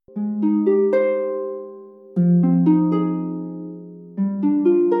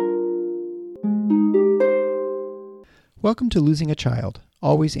Welcome to Losing a Child,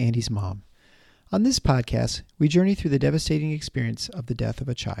 Always Andy's Mom. On this podcast, we journey through the devastating experience of the death of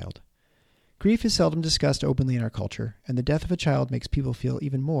a child. Grief is seldom discussed openly in our culture, and the death of a child makes people feel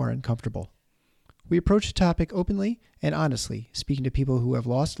even more uncomfortable. We approach the topic openly and honestly, speaking to people who have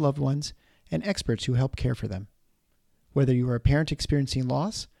lost loved ones and experts who help care for them. Whether you are a parent experiencing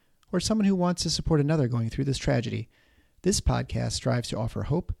loss or someone who wants to support another going through this tragedy, this podcast strives to offer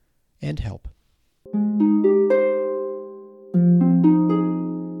hope and help.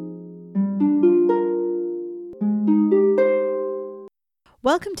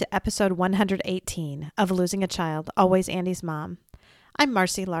 Welcome to episode 118 of Losing a Child, Always Andy's Mom. I'm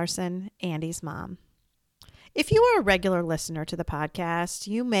Marcy Larson, Andy's mom. If you are a regular listener to the podcast,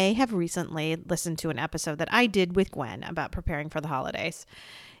 you may have recently listened to an episode that I did with Gwen about preparing for the holidays.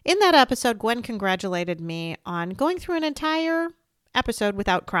 In that episode, Gwen congratulated me on going through an entire episode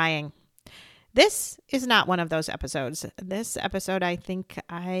without crying. This is not one of those episodes. This episode, I think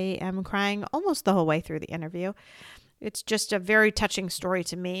I am crying almost the whole way through the interview. It's just a very touching story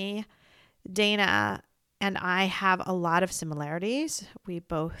to me. Dana and I have a lot of similarities. We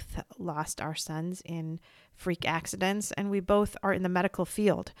both lost our sons in freak accidents, and we both are in the medical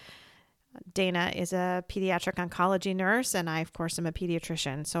field. Dana is a pediatric oncology nurse, and I, of course, am a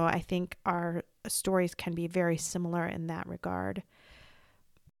pediatrician. So I think our stories can be very similar in that regard.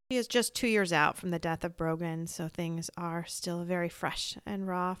 She is just 2 years out from the death of Brogan, so things are still very fresh and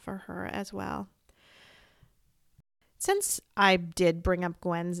raw for her as well. Since I did bring up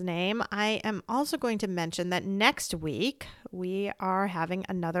Gwen's name, I am also going to mention that next week we are having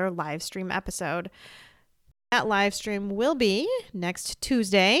another live stream episode. That live stream will be next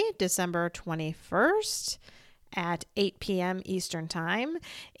Tuesday, December 21st at 8 p.m. Eastern Time.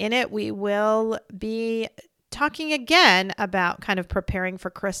 In it, we will be talking again about kind of preparing for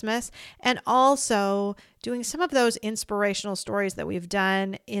Christmas and also doing some of those inspirational stories that we've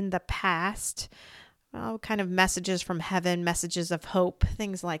done in the past. Kind of messages from heaven, messages of hope,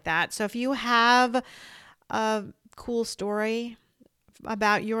 things like that. So if you have a cool story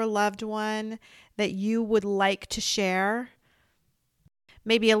about your loved one that you would like to share,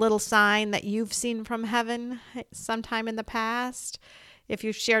 maybe a little sign that you've seen from heaven sometime in the past, if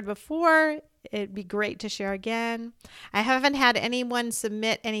you've shared before, it'd be great to share again. I haven't had anyone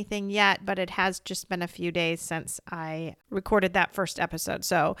submit anything yet, but it has just been a few days since I recorded that first episode.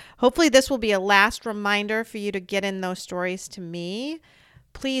 So hopefully this will be a last reminder for you to get in those stories to me.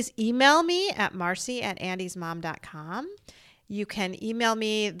 Please email me at marcy@andysmom.com. You can email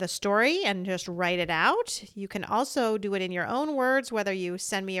me the story and just write it out. You can also do it in your own words, whether you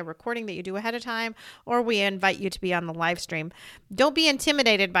send me a recording that you do ahead of time or we invite you to be on the live stream. Don't be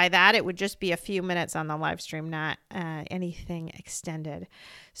intimidated by that. It would just be a few minutes on the live stream, not anything extended.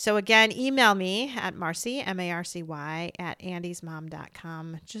 So again, email me at Marcy, M-A-R-C-Y,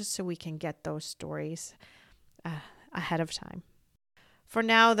 @andysmom.com, just so we can get those stories ahead of time. For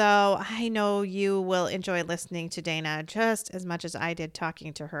now, though, I know you will enjoy listening to Dana just as much as I did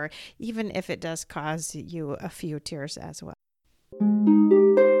talking to her, even if it does cause you a few tears as well.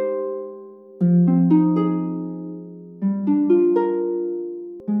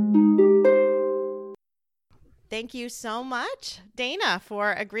 Thank you so much, Dana,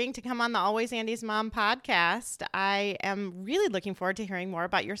 for agreeing to come on the Always Andy's Mom podcast. I am really looking forward to hearing more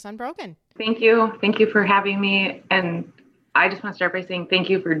about your son, Brogan. Thank you. Thank you for having me. And I just want to start by saying thank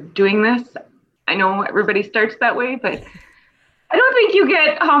you for doing this. I know everybody starts that way, but I don't think you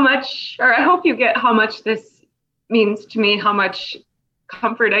get how much, or I hope you get how much this means to me, how much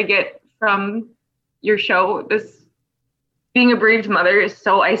comfort I get from your show. This being a bereaved mother is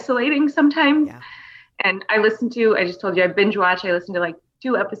so isolating sometimes. Yeah. And I just told you, I binge watch. I listen to like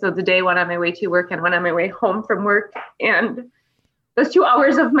 2 episodes a day, one on my way to work and one on my way home from work. And those 2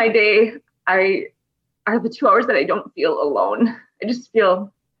 hours of my day, are the 2 hours that I don't feel alone. I just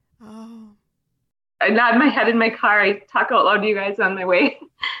feel, I nod my head in my car. I talk out loud to you guys on my way.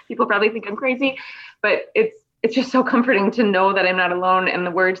 People probably think I'm crazy, but it's just so comforting to know that I'm not alone. And the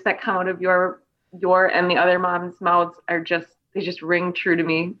words that come out of your and the other moms' mouths they just ring true to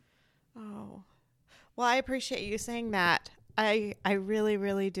me. Oh, well, I appreciate you saying that. I really,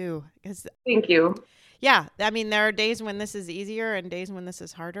 really do. Thank you. Yeah, I mean, there are days when this is easier and days when this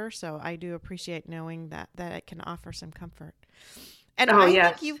is harder. So I do appreciate knowing that it can offer some comfort. And I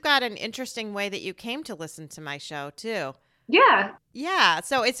think you've got an interesting way that you came to listen to my show, too. Yeah. Yeah.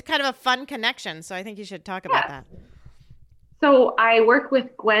 So it's kind of a fun connection. So I think you should talk about that. So I work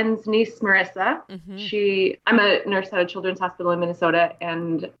with Gwen's niece, Marissa. Mm-hmm. I'm a nurse at a children's hospital in Minnesota.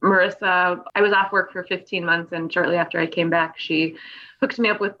 And Marissa, I was off work for 15 months. And shortly after I came back, she hooked me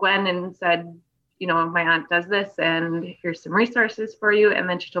up with Gwen and said, my aunt does this and here's some resources for you. And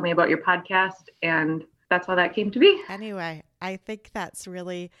then she told me about your podcast, and that's how that came to be. Anyway, I think that's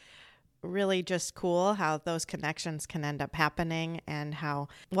really, really just cool how those connections can end up happening, and how,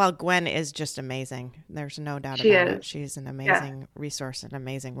 well, Gwen is just amazing. There's no doubt about it. She's an amazing resource, an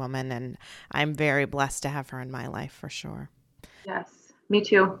amazing woman, and I'm very blessed to have her in my life for sure. Yes, me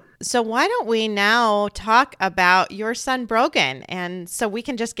too. So why don't we now talk about your son, Brogan, and so we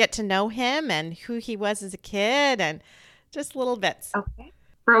can just get to know him and who he was as a kid and just little bits. Okay.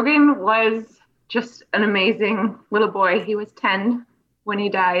 Brogan was just an amazing little boy. He was 10 when he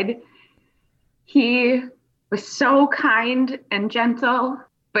died. He was so kind and gentle,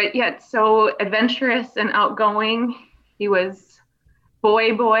 but yet so adventurous and outgoing. He was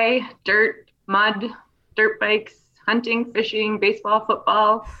boy, dirt, mud, dirt bikes, hunting, fishing, baseball,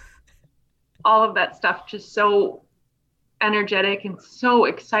 football, all of that stuff. Just so energetic and so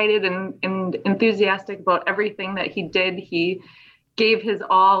excited and enthusiastic about everything that he did. He gave his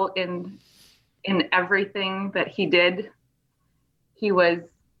all in everything that he did. He was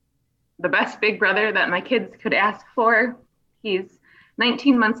the best big brother that my kids could ask for. He's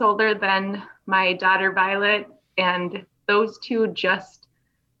 19 months older than my daughter Violet, and those two just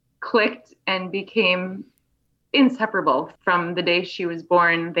clicked and became inseparable from the day she was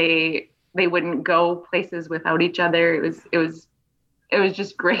born. They wouldn't go places without each other. It was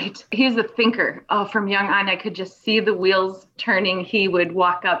just great. He's a thinker. Oh, from young on, I could just see the wheels turning. He would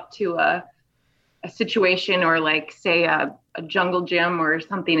walk up to a situation, or like say a jungle gym or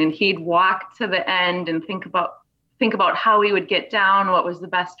something, and he'd walk to the end and think about how he would get down, what was the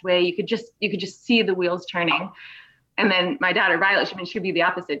best way. You could just see the wheels turning. And then my daughter Violet, she'd be the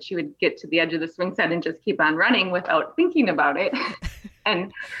opposite. She would get to the edge of the swing set and just keep on running without thinking about it.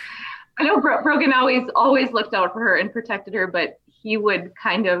 And I know Brogan always looked out for her and protected her, but he would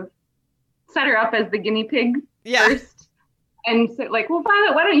kind of set her up as the guinea pig first. And so like, well,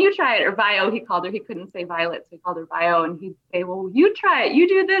 Violet, why don't you try it? Or Vio, he called her. He couldn't say Violet, so he called her Vio. And he'd say, well, you try it. You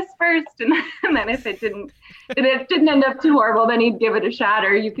do this first. And then if it didn't end up too horrible, then he'd give it a shot.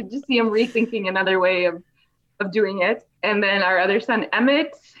 Or you could just see him rethinking another way of doing it. And then our other son,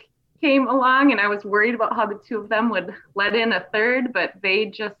 Emmett, came along, and I was worried about how the two of them would let in a third, but they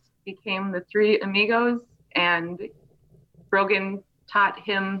just became the three amigos. And Brogan taught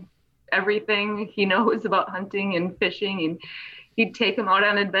him everything he knows about hunting and fishing, and he'd take them out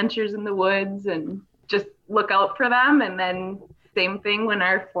on adventures in the woods and just look out for them. And then same thing when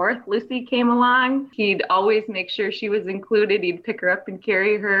our fourth, Lucy, came along. He'd always make sure she was included. He'd pick her up and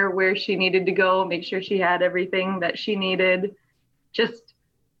carry her where she needed to go, make sure she had everything that she needed. Just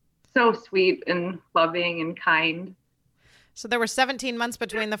so sweet and loving and kind. So there were 17 months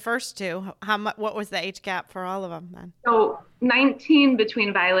between the first two. What was the age gap for all of them then? So 19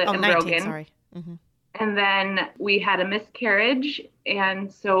 between Violet and 19, Brogan. Sorry. Mm-hmm. And then we had a miscarriage.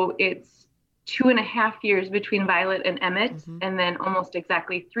 And so it's 2.5 years between Violet and Emmett, mm-hmm. and then almost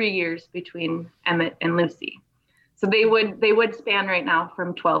exactly 3 years between Emmett and Lucy. So they would span right now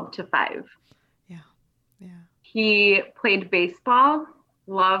from 12 to 5. Yeah. He played baseball,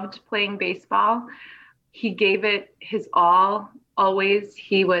 loved playing baseball. He gave it his all, always.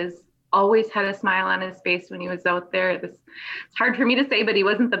 He always had a smile on his face when he was out there. It's hard for me to say, but he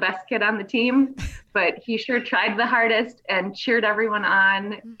wasn't the best kid on the team, but he sure tried the hardest and cheered everyone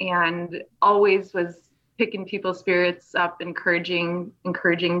on, and always was picking people's spirits up, encouraging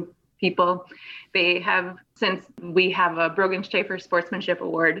people. Since we have a Brogan Schaefer Sportsmanship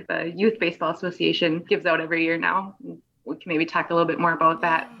Award, the Youth Baseball Association gives out every year now. We can maybe talk a little bit more about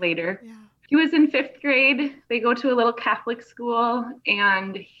that later. Yeah. He was in 5th grade. They go to a little Catholic school,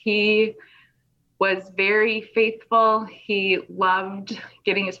 and he was very faithful. He loved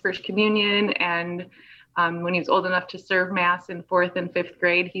getting his first communion, and when he was old enough to serve Mass in 4th and 5th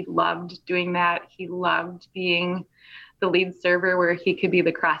grade, he loved doing that. He loved being the lead server where he could be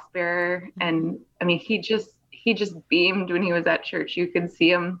the cross bearer. And I mean, he just beamed when he was at church. You could see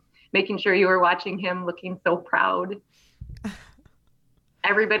him making sure you were watching him, looking so proud.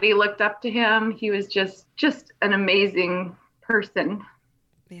 Everybody looked up to him. He was just an amazing person.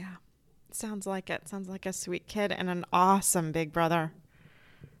 Yeah. Sounds like it. Sounds like a sweet kid and an awesome big brother.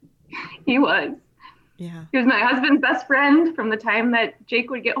 He was. Yeah. He was my husband's best friend from the time that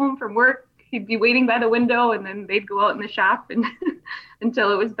Jake would get home from work. He'd be waiting by the window, and then they'd go out in the shop and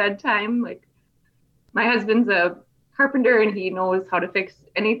until it was bedtime. Like, my husband's a carpenter, and he knows how to fix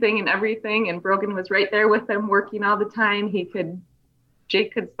anything and everything. And Brogan was right there with him, working all the time.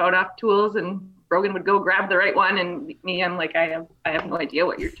 Jake could spout off tools, and Brogan would go grab the right one. And me, I'm like, I have no idea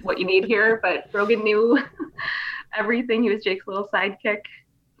what you need here, but Brogan knew everything. He was Jake's little sidekick.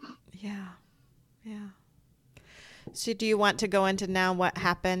 Yeah. Yeah. So do you want to go into now what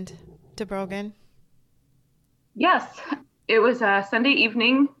happened to Brogan? Yes, it was a Sunday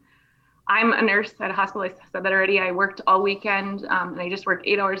evening. I'm a nurse at a hospital. I said that already. I worked all weekend, and I just worked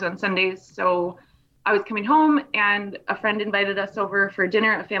 8 hours on Sundays. So I was coming home, and a friend invited us over for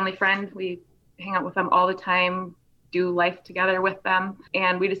dinner, a family friend. We hang out with them all the time, do life together with them.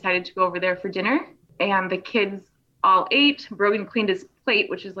 And we decided to go over there for dinner. And the kids all ate. Brogan cleaned his plate,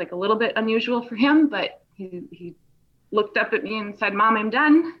 which is like a little bit unusual for him, but he looked up at me and said, "Mom, I'm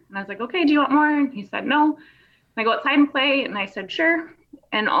done." And I was like, "Okay, do you want more?" And he said, "No." And I go outside and play. And I said, "Sure."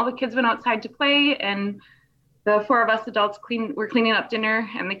 And all the kids went outside to play. And the four of us adults were cleaning up dinner.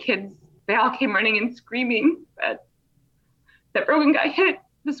 And the kids, they all came running and screaming that Brogan got hit.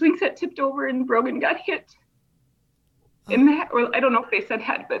 The swing set tipped over and Brogan got hit in the head. Well, I don't know if they said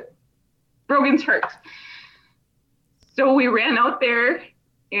head, but Brogan's hurt. So we ran out there,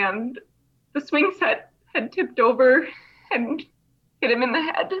 and the swing set had tipped over and hit him in the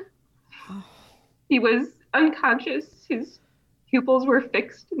head. He was unconscious. His pupils were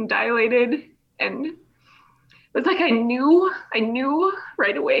fixed and dilated, and it was like I knew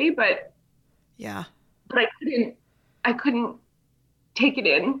right away, but I couldn't take it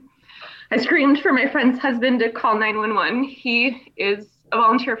in. I screamed for my friend's husband to call 911. He is a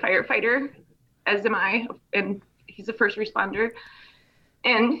volunteer firefighter, as am I, and he's a first responder.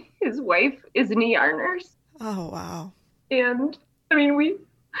 And his wife is an ER nurse. Oh, wow. And I mean, we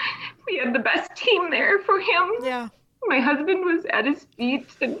had the best team there for him. Yeah. My husband was at his feet,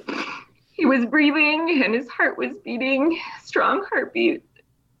 and he was breathing, and his heart was beating, strong heartbeat,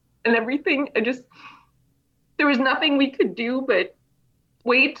 and everything. There was nothing we could do but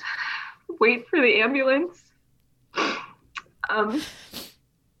wait for the ambulance.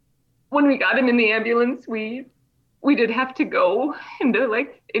 When we got him in the ambulance, we did have to go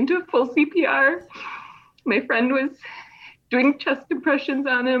into full CPR. My friend was doing chest compressions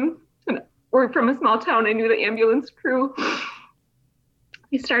on him. And we're from a small town. I knew the ambulance crew.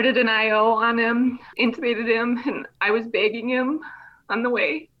 He started an IO on him, intubated him, and I was bagging him on the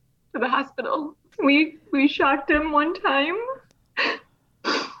way to the hospital. We shocked him one time,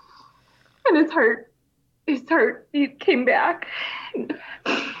 and his heartbeat came back. And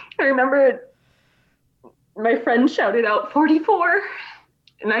I remember my friend shouted out 44,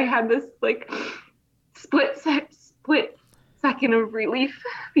 and I had this split second of relief,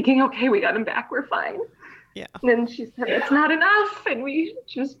 thinking, okay, we got him back, we're fine. Yeah. And then she said, "It's not enough," and we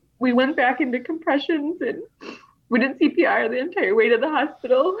went back into compressions, and we did CPR the entire way to the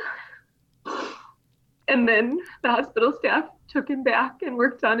hospital. And then the hospital staff took him back and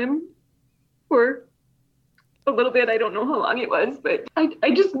worked on him for a little bit. I don't know how long it was, but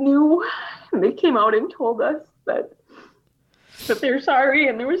I just knew. And they came out and told us that they're sorry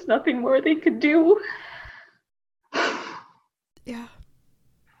and there was nothing more they could do. Yeah.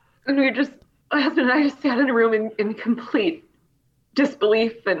 And my husband and I just sat in a room in complete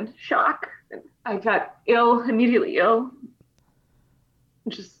disbelief and shock. And I got immediately ill.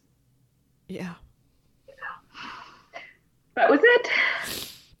 Yeah. That was it.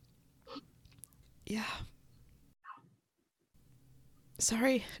 Yeah.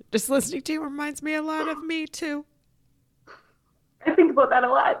 Sorry, just listening to you reminds me a lot of me too. I think about that a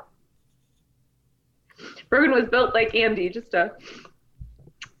lot. Brogan was built like Andy, just a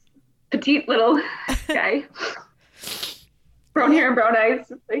petite little guy. Brown hair and brown eyes,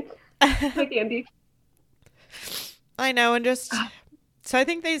 just like Andy. I know, and so I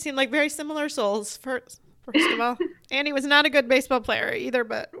think they seem like very similar souls. First of all, Andy was not a good baseball player either,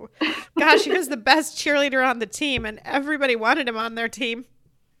 but gosh, he was the best cheerleader on the team, and everybody wanted him on their team.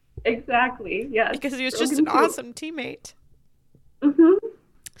 Exactly, yes. Because he was just an awesome teammate. Mm-hmm.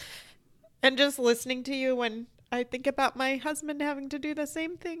 And just listening to you when I think about my husband having to do the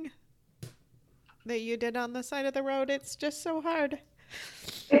same thing that you did on the side of the road, it's just so hard.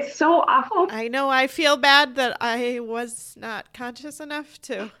 It's so awful. I know. I feel bad that I was not conscious enough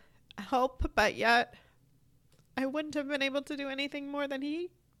to help, but yet I wouldn't have been able to do anything more than he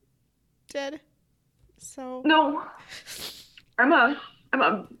did. So no, I'm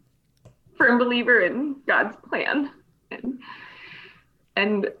a firm believer in God's plan,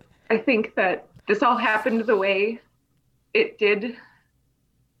 and I think that this all happened the way it did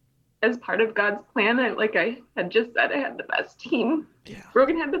as part of God's plan. Like I had just said, I had the best team. Yeah.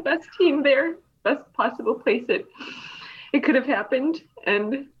 Brogan had the best team there, best possible place it could have happened.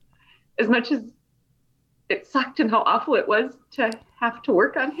 And as much as it sucked and how awful it was to have to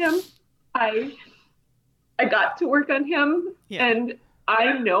work on him, I got to work on him. Yeah. And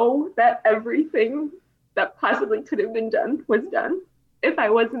I know that everything that possibly could have been done was done. if I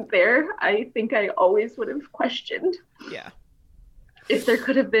wasn't there, I think I always would have questioned if there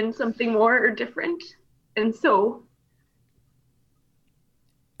could have been something more or different. And so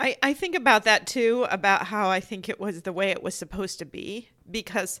I think about that too, about how I think it was the way it was supposed to be,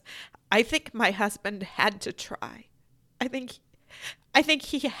 because I think my husband had to try. I think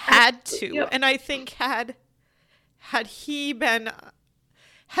he had to. Yep. And I think had it been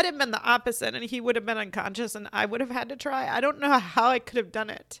the opposite and he would have been unconscious and I would have had to try, I don't know how I could have done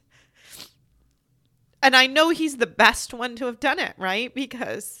it. And I know he's the best one to have done it, right?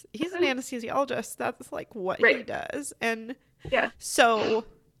 Because he's an anesthesiologist. That's like what he does. And so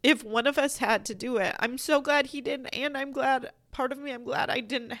if one of us had to do it, I'm so glad he didn't. And I'm glad I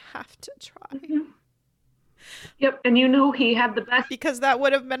didn't have to try. Mm-hmm. Yep. And he had the best. Because that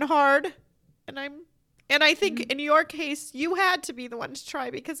would have been hard. And I think in your case, you had to be the one to try,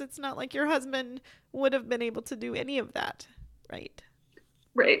 because it's not like your husband would have been able to do any of that. Right.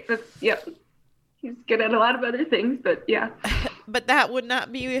 Right. Yep. He's good at a lot of other things, but yeah. But that would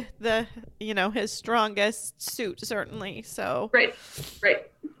not be his strongest suit, certainly. So. Right.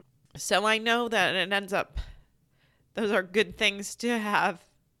 So I know that it ends up, those are good things to have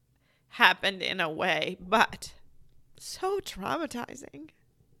happened in a way, but so traumatizing.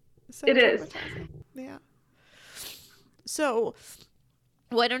 It is. Yeah. So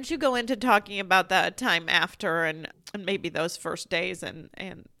why don't you go into talking about that time after and maybe those first days and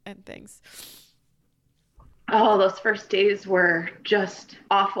things? Oh, those first days were just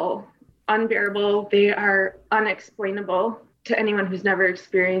awful, unbearable. They are unexplainable to anyone who's never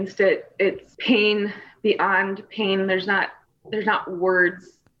experienced it. It's pain beyond pain. There's not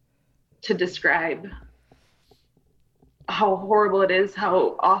words to describe how horrible it is,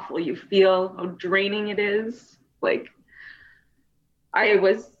 how awful you feel, how draining it is. Like, I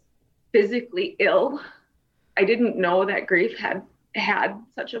was physically ill. I didn't know that grief had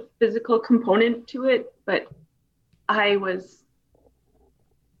such a physical component to it, but I was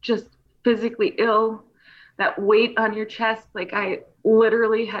just physically ill. That weight on your chest, like I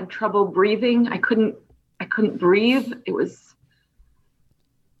literally had trouble breathing. I couldn't breathe. It was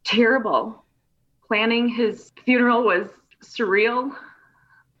terrible. Planning his funeral was surreal,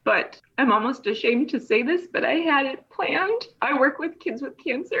 but I'm almost ashamed to say this, but I had it planned. I work with kids with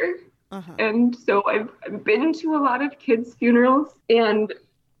cancer. And so I've been to a lot of kids' funerals, and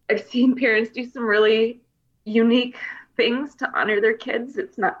I've seen parents do some really unique things to honor their kids.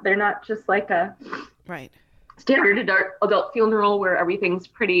 They're not just like a standard adult funeral where everything's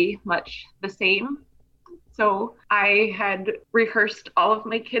pretty much the same. So I had rehearsed all of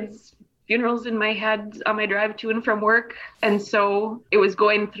my kids' funerals in my head on my drive to and from work. And so it was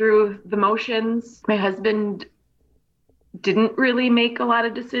going through the motions. My husband didn't really make a lot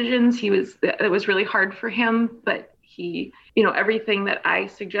of decisions. It was really hard for him, but he, everything that I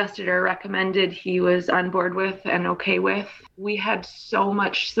suggested or recommended, he was on board with and okay with. We had so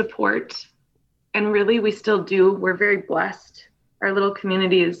much support, and really we still do. We're very blessed. Our little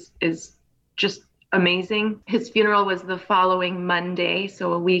community is just amazing. His funeral was the following Monday,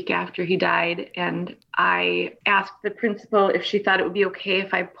 so a week after he died, and I asked the principal if she thought it would be okay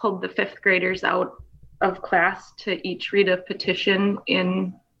if I pulled the 5th graders out of class to each read a petition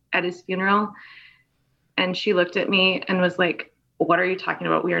at his funeral. And she looked at me and was like, "What are you talking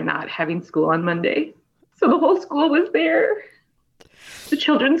about? We are not having school on Monday." So the whole school was there. The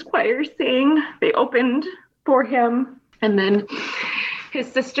children's choir sang. They opened for him. And then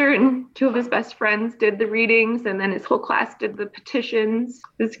his sister and 2 of his best friends did the readings. And then his whole class did the petitions.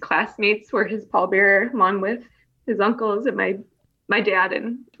 His classmates were his pallbearer, along with his uncles and my dad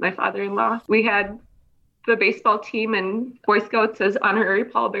and my father-in-law. We had the baseball team and Boy Scouts as honorary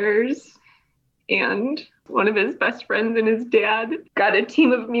pallbearers. And one of his best friends and his dad got a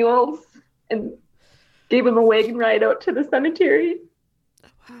team of mules and gave him a wagon ride out to the cemetery.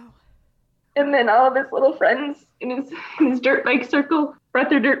 Wow. And then all of his little friends in his dirt bike circle brought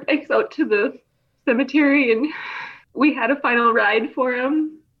their dirt bikes out to the cemetery, and we had a final ride for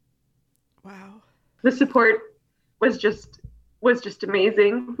him. Wow. The support was just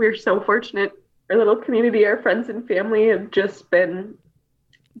amazing. We're so fortunate. Our little community, our friends and family have just been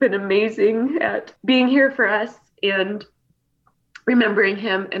amazing at being here for us and remembering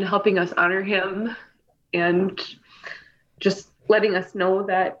him and helping us honor him and just letting us know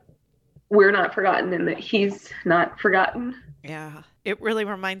that we're not forgotten and that he's not forgotten. Yeah. It really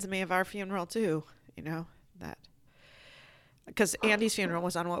reminds me of our funeral too, that because Andy's funeral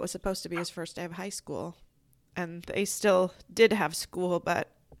was on what was supposed to be his first day of high school, and they still did have school,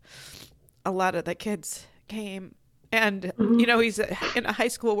 but a lot of the kids came. And, he's in a high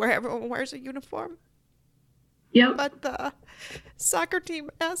school where everyone wears a uniform. Yep. But the soccer team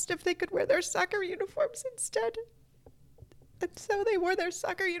asked if they could wear their soccer uniforms instead. And so they wore their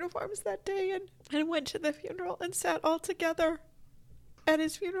soccer uniforms that day and went to the funeral and sat all together at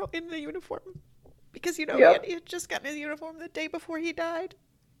his funeral in the uniform. Because, you know, Yep. he had just gotten his uniform the day before he died.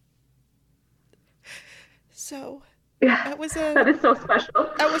 So Yeah. that was That is so special.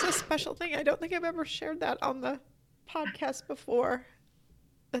 a special thing. I don't think I've ever shared that on the podcast before,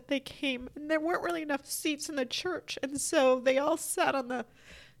 that they came and there weren't really enough seats in the church, and so they all sat on the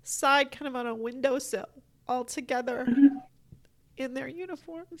side, kind of on a windowsill, all together in their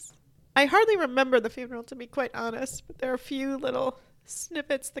uniforms. I hardly remember the funeral, to be quite honest, but there are a few little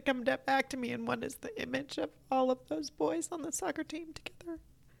snippets that come back to me, and one is the image of all of those boys on the soccer team together.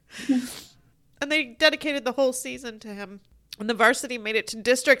 And they dedicated the whole season to him. And the varsity made it to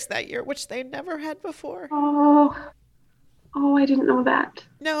districts that year, which they never had before. Oh, I didn't know that.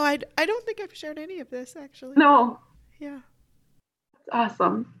 No, I don't think I've shared any of this, actually. No, Yeah. it's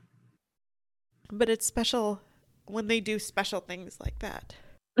awesome. But it's special when they do special things like that.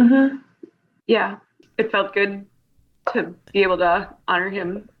 Mm-hmm. Yeah, it felt good to be able to honor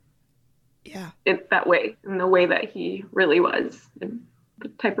him Yeah. in that way, in the way that he really was, and the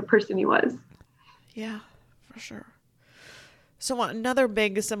type of person he was. Yeah, for sure. So another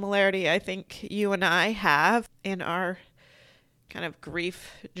big similarity I think you and I have in our kind of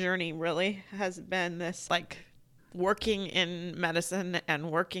grief journey really has been this, like, working in medicine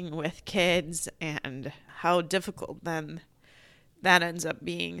and working with kids and how difficult then that ends up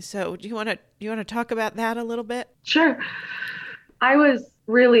being. So do you want to talk about that a little bit? Sure. I was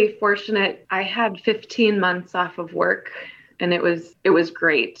really fortunate. I had 15 months off of work, and it was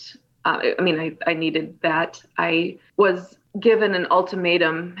great. I needed that. I was given an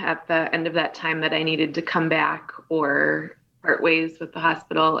ultimatum at the end of that time that I needed to come back or part ways with the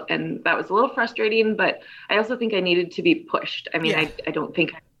hospital. And that was a little frustrating, but I also think I needed to be pushed. I mean, Yeah. I don't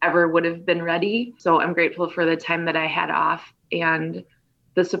think I ever would have been ready. So I'm grateful for the time that I had off, and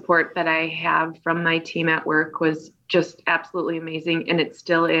the support that I have from my team at work was just absolutely amazing. And it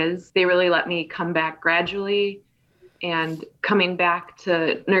still is. They really let me come back gradually, and coming back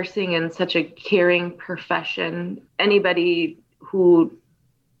to nursing in such a caring profession. Anybody who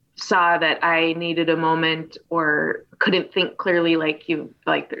saw that I needed a moment or couldn't think clearly,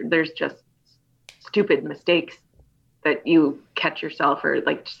 there's just stupid mistakes that you catch yourself, or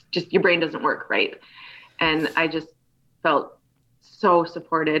just your brain doesn't work right. And I just felt so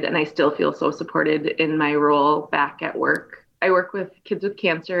supported, and I still feel so supported in my role back at work. I work with kids with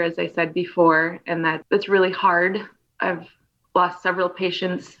cancer, as I said before, and that's really hard. I've lost several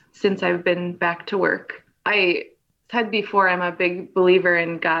patients since I've been back to work. I said before, I'm a big believer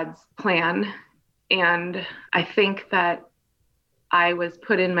in God's plan. And I think that I was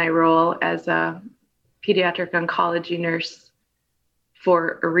put in my role as a pediatric oncology nurse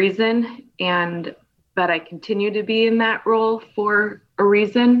for a reason, and that I continue to be in that role for a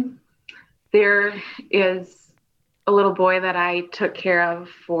reason. There is a little boy that I took care of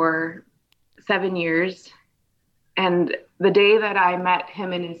for 7 years. And the day that I met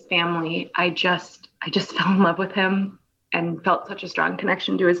him and his family, I just fell in love with him and felt such a strong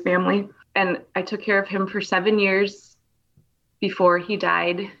connection to his family. And I took care of him for 7 years before he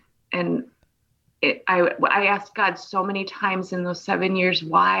died. And I asked God so many times in those 7 years,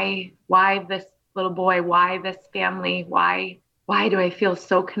 why this little boy? Why this family? Why do I feel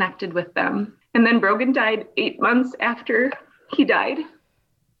so connected with them? And then Brogan died 8 months after he died.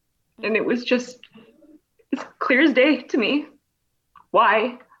 And it was just, it's clear as day to me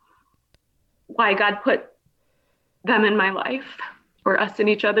why God put them in my life, or us in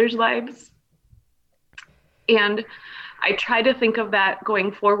each other's lives. And I try to think of that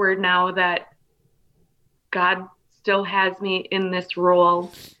going forward now that God still has me in this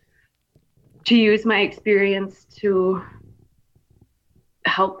role, to use my experience to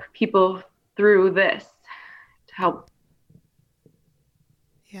help people through this, to help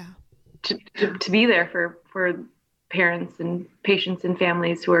to be there for parents and patients and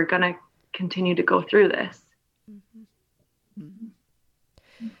families who are going to continue to go through this. Mm-hmm.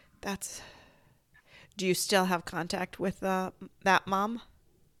 Mm-hmm. Do you still have contact with that mom?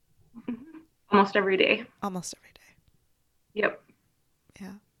 Almost every day. Almost every day. Yep.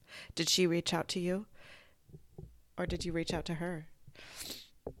 Yeah. Did she reach out to you, or did you reach out to her?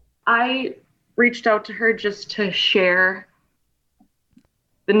 I reached out to her just to share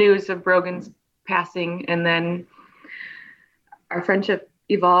the news of Brogan's passing, and then our friendship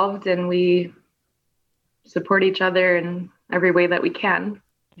evolved, and we support each other in every way that we can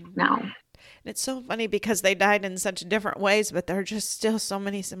now. And it's so funny because they died in such different ways, but there are just still so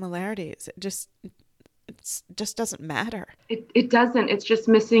many similarities. It's just doesn't matter. It doesn't. It's just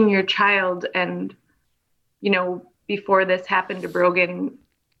missing your child. And, before this happened to Brogan,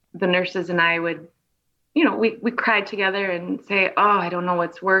 the nurses and I would, we cried together and say, oh, I don't know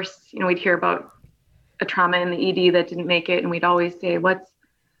what's worse. We'd hear about a trauma in the ED that didn't make it. And we'd always say, what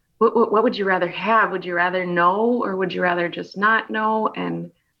would you rather have? Would you rather know, or would you rather just not know?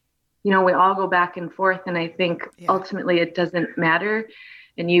 And, we all go back and forth. And I think ultimately it doesn't matter.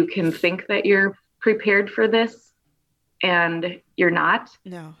 And you can think that you're prepared for this and you're not.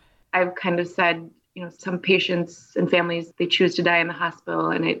 No. I've kind of said, some patients and families, they choose to die in the hospital,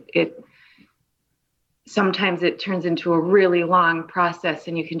 and it sometimes it turns into a really long process,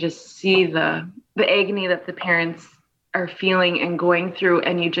 and you can just see the agony that the parents are feeling and going through.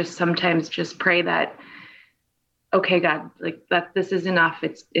 And you just sometimes just pray that, okay, God, like that, this is enough.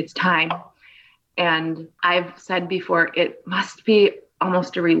 It's time. And I've said before, it must be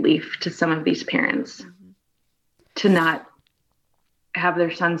almost a relief to some of these parents to not have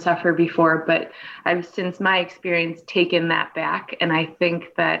their son suffer before. But I've, since my experience, taken that back. And I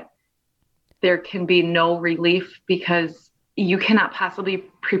think that there can be no relief, because you cannot possibly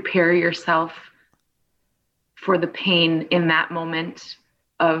prepare yourself for the pain in that moment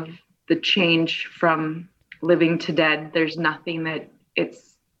of the change from living to dead. There's nothing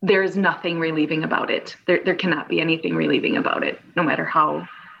relieving about it. There cannot be anything relieving about it, no matter how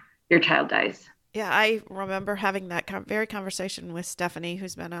your child dies. Yeah, I remember having that very conversation with Stephanie,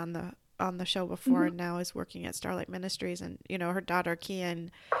 who's been on the show before and now is working at Starlight Ministries. And, her daughter, Kian,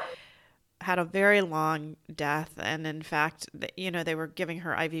 had a very long death. And in fact, they were giving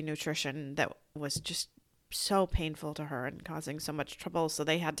her IV nutrition that was just so painful to her and causing so much trouble. So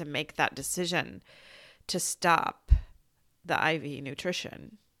they had to make that decision to stop the IV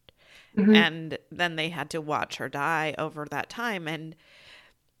nutrition. And then they had to watch her die over that time. And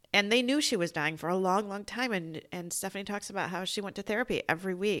they knew she was dying for a long, long time. And Stephanie talks about how she went to therapy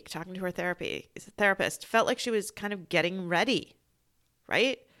every week, talking to her therapist. Felt like she was kind of getting ready,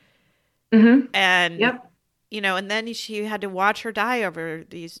 right? And, and then she had to watch her die over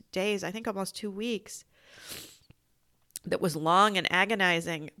these days, I think almost 2 weeks. That was long and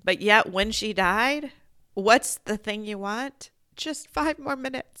agonizing. But yet when she died, what's the thing you want? Just 5 more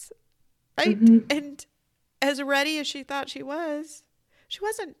minutes, right? And as ready as she thought she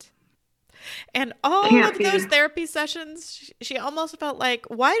wasn't. And all of those therapy sessions, she almost felt like,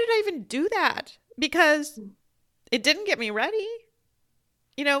 why did I even do that? Because it didn't get me ready.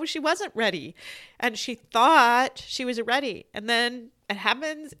 She wasn't ready. And she thought she was ready. And then it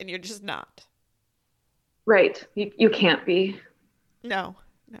happens and you're just not. Right. You can't be. No,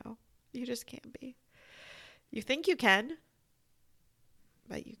 you just can't be. You think you can,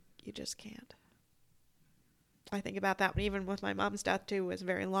 but you just can't. I think about that one, even with my mom's death too, was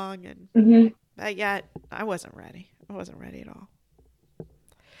very long, and but yet I wasn't ready. I wasn't ready at all.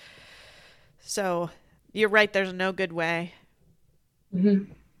 So you're right. There's no good way.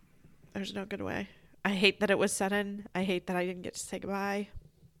 There's no good way. I hate that it was sudden. I hate that I didn't get to say goodbye,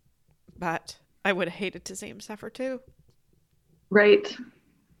 but I would have hated to see him suffer too. Right.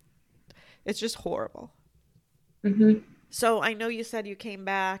 It's just horrible. So I know you said you came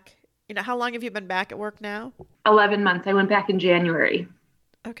back. How long have you been back at work now? 11 months. I went back in January.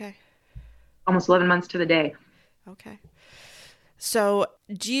 Okay. Almost 11 months to the day. Okay. So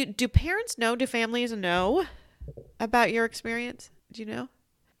do parents know, do families know about your experience? Do you know?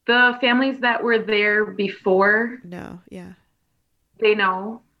 The families that were there before. No. Yeah. They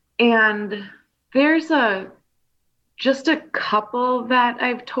know. And there's just a couple that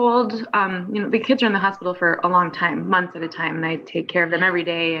I've told. The kids are in the hospital for a long time, months at a time, and I take care of them every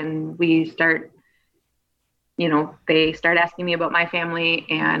day. And we start, they start asking me about my family,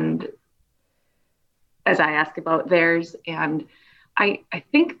 and as I ask about theirs. And I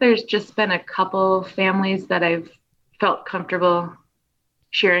think there's just been a couple families that I've felt comfortable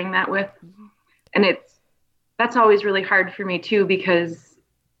sharing that with. And that's always really hard for me too, because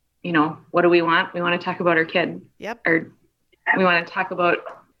what do we want? We want to talk about our kid. Yep. Or we want to talk about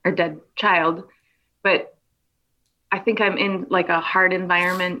our dead child. But I think I'm in like a hard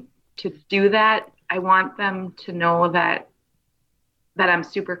environment to do that. I want them to know that I'm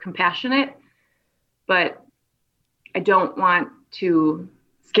super compassionate, but I don't want to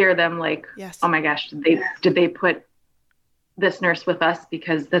scare them like, yes. Oh my gosh, did they put this nurse with us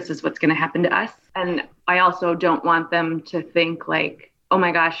because this is what's going to happen to us? And I also don't want them to think like, oh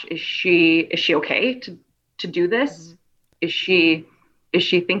my gosh, is she okay to do this? Is she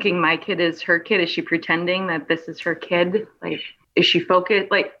thinking my kid is her kid? Is she pretending that this is her kid? Like, is she focused?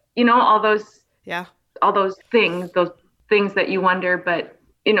 Like, all those things that you wonder. But,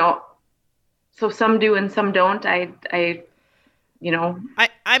 So some do and some don't. You know,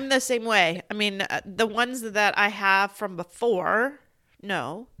 I'm the same way. I mean, the ones that I have from before,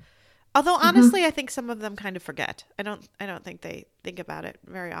 no. Although honestly, I think some of them kind of forget. I don't think they think about it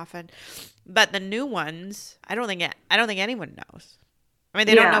very often. But the new ones, I don't think anyone knows. I mean,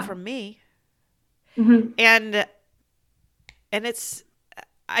 they don't know from me. And it's,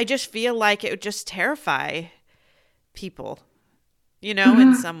 I just feel like it would just terrify people, you know,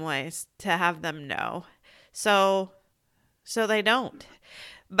 in some ways to have them know. So they don't.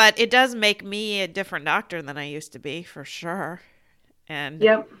 But it does make me a different doctor than I used to be, for sure. And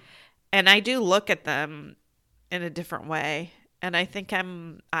and I do look at them in a different way. And I think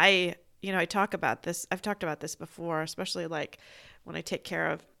I talk about this. I've talked about this before, especially like when I take care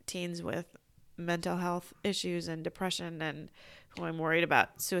of teens with mental health issues and depression, and who I'm worried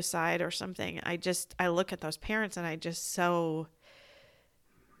about suicide or something. I look at those parents and I'm just so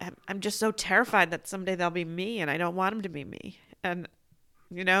terrified that someday they'll be me, and I don't want them to be me. And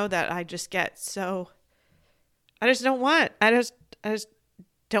you know, that I just get so, I just don't want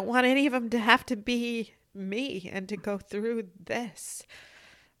any of them to have to be me and to go through this.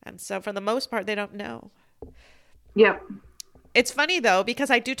 And so for the most part, they don't know. Yep. It's funny though, because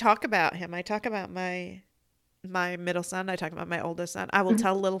I do talk about him. I talk about my middle son. I talk about my oldest son. I will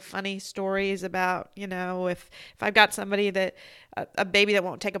tell little funny stories about, you know, if I've got somebody that, a baby that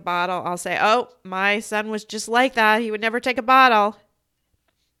won't take a bottle, I'll say, oh, my son was just like that. He would never take a bottle.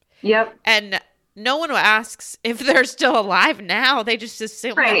 Yep. And no one asks if they're still alive now. They just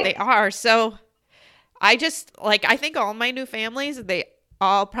assume that they are. So I think all my new families, they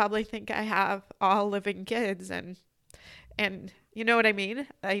all probably think I have all living kids. And you know what I mean?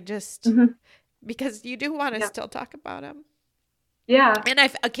 I just, because you do want to still talk about them. Yeah. And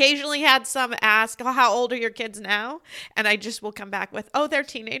I've occasionally had some ask, oh, how old are your kids now? And I just will come back with, oh, they're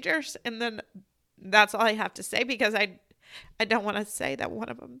teenagers. And then that's all I have to say, because I don't want to say that one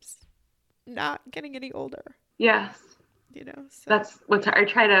of them's not getting any older. Yes. You know, so. That's what I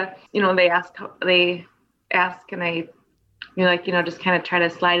try to, you know, they ask and I, you know, like, you know, just kind of try to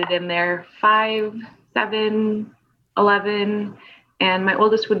slide it in there. 5, 7, 11, and my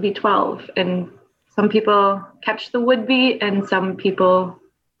oldest would be 12. And some people catch the would be and some people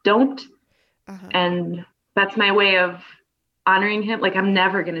don't. And that's my way of honoring him. Like, I'm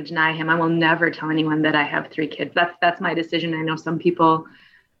never going to deny him. I will never tell anyone that I have 3 kids. That's my decision. I know some people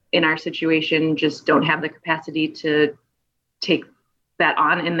in our situation just don't have the capacity to take that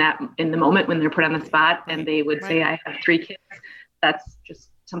on in the moment when they're put on the spot, and they would say, I have 3 kids. That's just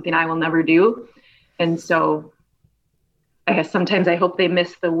something I will never do. And so I guess sometimes I hope they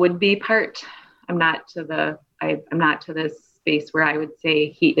miss the would be part. I'm not to the space where I would say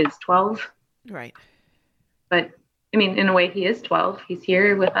he is 12. Right. But I mean, in a way, he is 12. He's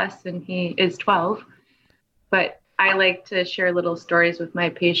here with us and he is 12. But I like to share little stories with my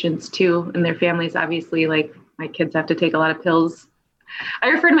patients too, and their families. Obviously, like, my kids have to take a lot of pills. I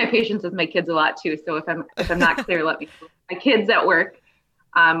refer to my patients as my kids a lot too. So if I'm not clear, let me know. My kids at work,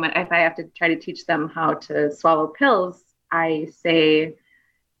 if I have to try to teach them how to swallow pills, I say,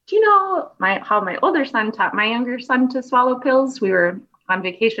 do you know how my older son taught my younger son to swallow pills? We were on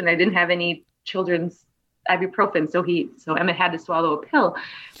vacation. I didn't have any children's ibuprofen. So Emmett had to swallow a pill.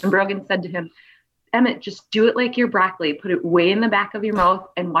 And Brogan said to him, Emmett, just do it like your broccoli. Put it way in the back of your mouth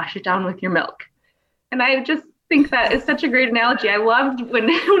and wash it down with your milk. And I just think that is such a great analogy. I loved when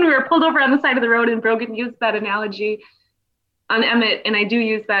we were pulled over on the side of the road and Brogan used that analogy on Emmett. And I do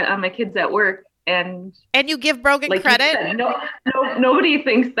use that on my kids at work. And you give Brogan credit? Said, nobody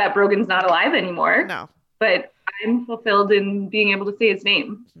thinks that Brogan's not alive anymore. No. But I'm fulfilled in being able to say his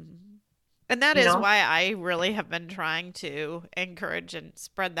name. And that is why I really have been trying to encourage and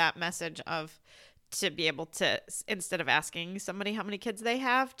spread that message to be able to, instead of asking somebody how many kids they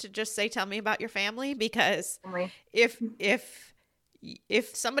have, to just say, tell me about your family. Because if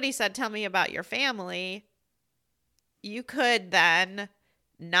somebody said, tell me about your family, you could then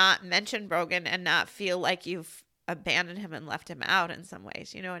not mention Brogan and not feel like you've abandoned him and left him out in some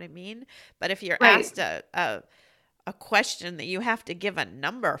ways. You know what I mean? But if you're asked a question that you have to give a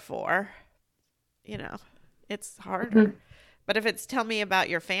number for, you know, it's harder. But if it's tell me about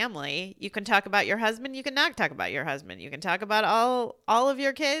your family, you can talk about your husband. You can not talk about your husband. You can talk about all of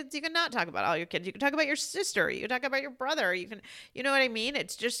your kids. You can not talk about all your kids. You can talk about your sister. You can talk about your brother. You can, you know what I mean?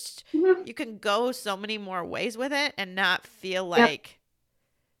 It's just, you can go so many more ways with it and not feel like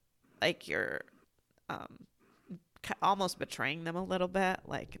you're almost betraying them a little bit,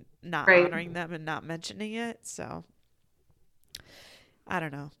 like not honoring them and not mentioning it. So I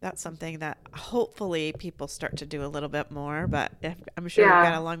don't know. That's something that hopefully people start to do a little bit more, but I'm sure Yeah.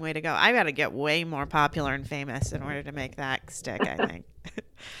 we've got a long way to go. I've got to get way more popular and famous in order to make that stick, I think.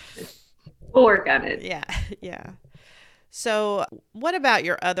 We'll work on it. Yeah. Yeah. So what about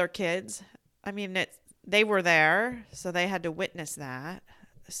your other kids? I mean, they were there, so they had to witness that.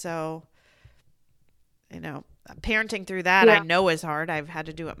 So, parenting through that, Yeah. I know is hard. I've had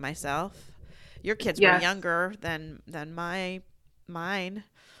to do it myself. Your kids were Yes. younger than mine.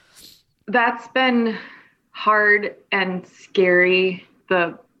 That's been hard and scary.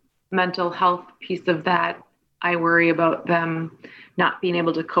 The mental health piece of that, I worry about them not being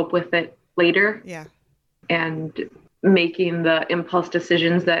able to cope with it later Yeah. and making the impulse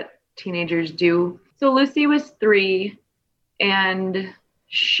decisions that teenagers do. So Lucy was 3, and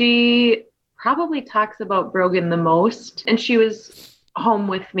she probably talks about Brogan the most. And she was home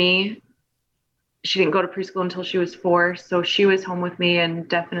with me. She didn't go to preschool until she was 4, so she was home with me and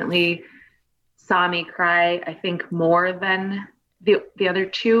definitely saw me cry, I think, more than the other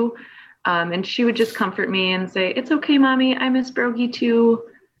 2. And she would just comfort me and say, "It's okay, Mommy, I miss Brogy too.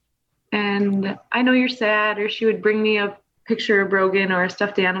 And I know you're sad." Or she would bring me a picture of Brogan or a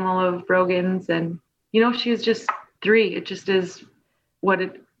stuffed animal of Brogan's. And, she was just 3. It just is what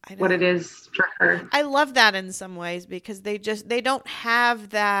it is for her. I love that in some ways because they don't have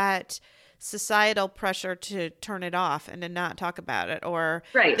that societal pressure to turn it off and to not talk about it, or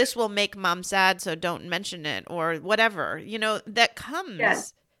Right. this will make mom sad, so don't mention it, or whatever, that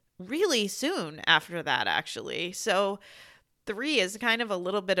comes really soon after that, actually. So 3 is kind of a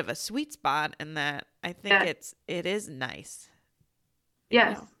little bit of a sweet spot in that. I think it is nice.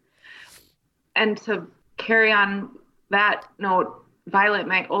 Yes. And to carry on that note, Violet,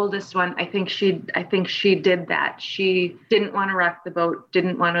 my oldest one, I think she did that. She didn't want to rock the boat,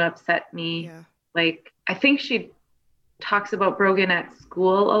 didn't want to upset me. Yeah. Like, I think she talks about Brogan at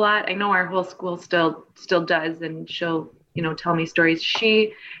school a lot. I know our whole school still does, and she'll, tell me stories.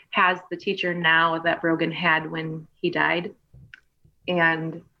 She has the teacher now that Brogan had when he died.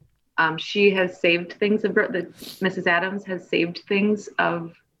 And she has saved things of Mrs. Adams has saved things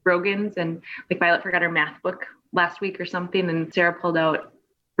of Brogan's, and like Violet forgot her math book last week or something, and Sarah pulled out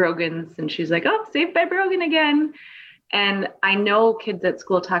Brogan's, and she's like, "Oh, saved by Brogan again." And I know kids at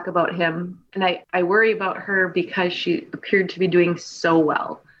school talk about him, and I worry about her because she appeared to be doing so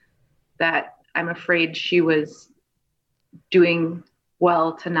well that I'm afraid she was doing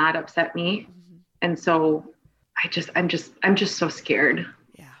well to not upset me. Mm-hmm. And so I'm just so scared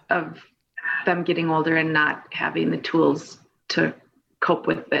of them getting older and not having the tools to cope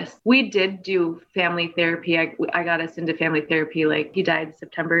with this. We did do family therapy. I got us into family therapy. Like, he died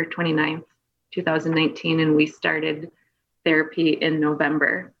September 29th, 2019, and we started therapy in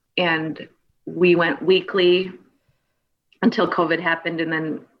November. And we went weekly until COVID happened. And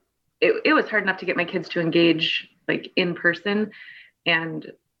then it was hard enough to get my kids to engage like in person.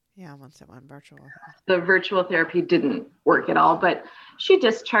 And once it went virtual. The virtual therapy didn't work at all, but she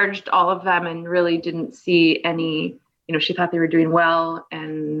discharged all of them and really didn't see any, she thought they were doing well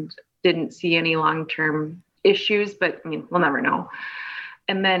and didn't see any long-term issues, but I mean, we'll never know.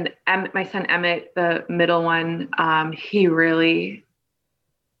 And then my son, Emmett, the middle one, he really,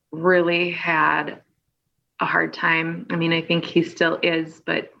 really had a hard time. I mean, I think he still is,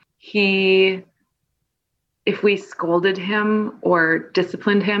 but if we scolded him or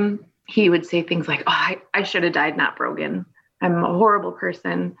disciplined him, he would say things like, "Oh, I should have died, not Brogan. I'm a horrible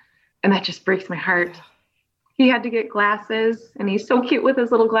person." And that just breaks my heart. Yeah. He had to get glasses, and he's so cute with his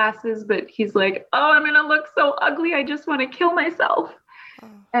little glasses, but he's like, "Oh, I'm going to look so ugly. I just want to kill myself." Oh.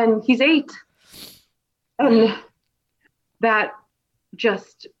 And he's 8. And that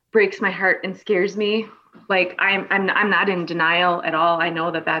just breaks my heart and scares me. Like, I'm not in denial at all. I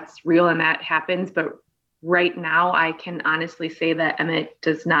know that that's real and that happens, but right now I can honestly say that Emmett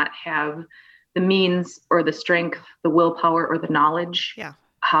does not have the means or the strength, the willpower, or the knowledge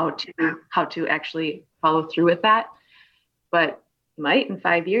how to actually follow through with that. But he might in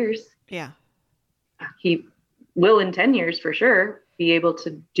 5 years. Yeah. He will in 10 years for sure be able to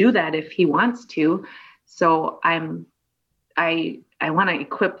do that if he wants to. So I want to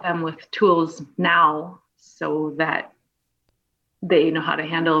equip them with tools now so that they know how to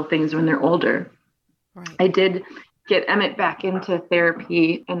handle things when they're older. Right. I did get Emmett back into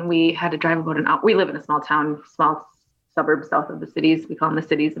therapy, and we had to drive about an hour. We live in a small town, small suburb south of the cities. We call them the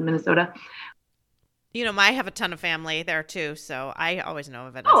cities in Minnesota. I have a ton of family there too, so I always know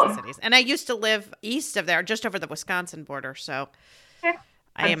of it as the cities. And I used to live east of there, just over the Wisconsin border. So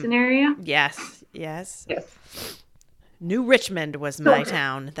Hudson area? Yes. New Richmond was my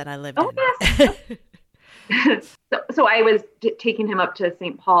town that I lived in. Yes. So I was taking him up to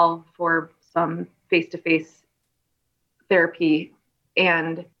St. Paul for some face-to-face therapy,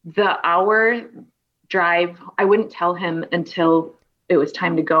 and the hour drive, I wouldn't tell him until it was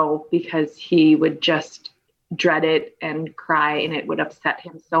time to go because he would just dread it and cry, and it would upset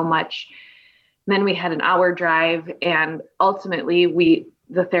him so much. And then we had an hour drive, and ultimately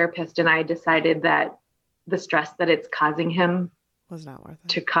the therapist and I decided that the stress that it's causing him was not worth it.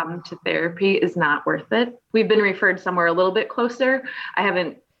 To come to therapy is not worth it. We've been referred somewhere a little bit closer. I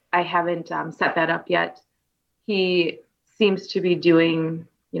haven't set that up yet. He seems to be doing,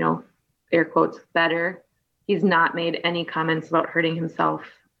 air quotes, better. He's not made any comments about hurting himself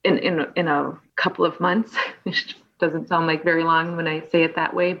in a couple of months, which doesn't sound like very long when I say it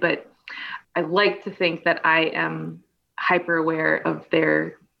that way, but I like to think that I am hyper aware of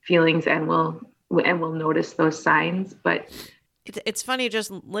their feelings and will notice those signs. But it's funny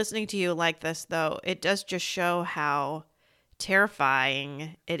just listening to you like this, though. It does just show how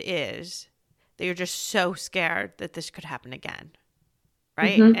terrifying it is that you're just so scared that this could happen again.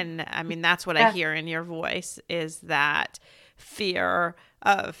 Right. Mm-hmm. And I mean, that's what I hear in your voice is that fear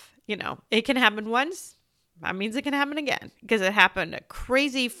of, it can happen once. That means it can happen again because it happened. A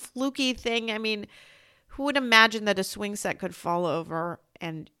crazy, fluky thing. I mean, who would imagine that a swing set could fall over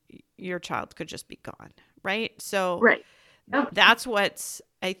and your child could just be gone? Right. So right.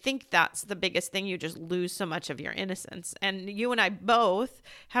 I think that's the biggest thing. You just lose so much of your innocence. And you and I both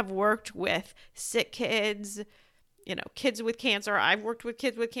have worked with sick kids, kids with cancer. I've worked with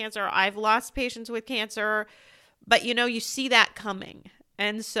kids with cancer. I've lost patients with cancer, but you see that coming.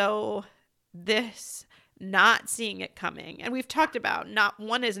 And so this not seeing it coming, and we've talked about not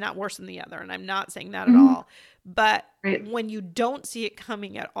one is not worse than the other. And I'm not saying that at all, but when you don't see it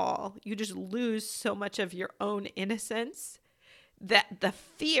coming at all, you just lose so much of your own innocence that the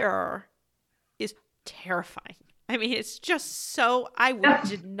fear is terrifying. I mean, it's just so,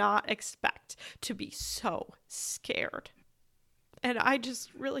 did not expect to be so scared. And I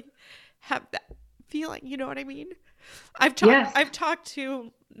just really have that feeling, you know what I mean? I've talked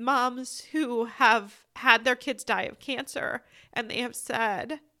to moms who have had their kids die of cancer, and they have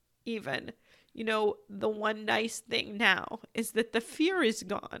said even, the one nice thing now is that the fear is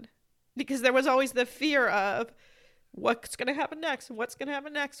gone, because there was always the fear of what's going to happen next, what's going to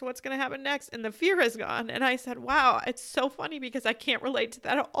happen next, what's going to happen next, and the fear has gone. And I said, wow, it's so funny because I can't relate to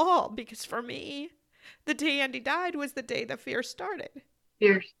that at all, because for me, the day Andy died was the day the fear started.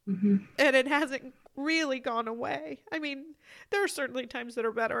 Fears. Mm-hmm. And it hasn't really gone away. I mean, there are certainly times that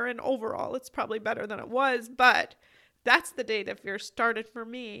are better, and overall it's probably better than it was, but that's the day that fear started for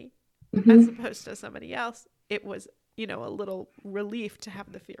me, as opposed to somebody else. It was, a little relief to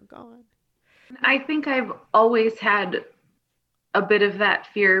have the fear gone. I think I've always had a bit of that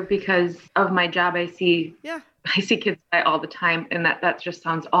fear because of my job. I see kids die all the time, and that just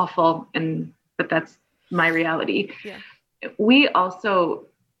sounds awful, but that's my reality. Yeah. We also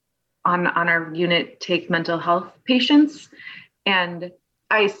on our unit take mental health patients, and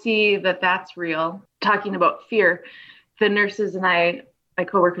I see that that's real. Talking about fear, the nurses and I, my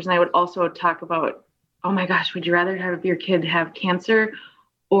coworkers and I would also talk about, oh my gosh, would you rather have your kid have cancer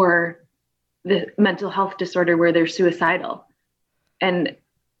or the mental health disorder where they're suicidal? And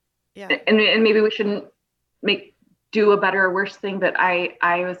maybe we shouldn't do a better or worse thing, but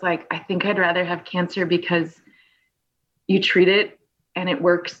I was like, I think I'd rather have cancer because you treat it and it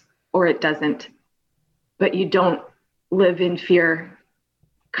works or it doesn't, but you don't live in fear,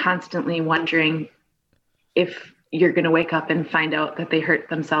 constantly wondering if you're going to wake up and find out that they hurt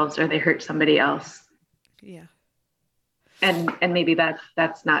themselves or they hurt somebody else. Yeah. And maybe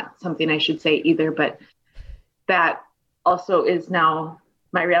that's not something I should say either, but that also is now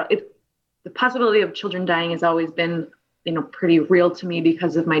my reality. The possibility of children dying has always been, pretty real to me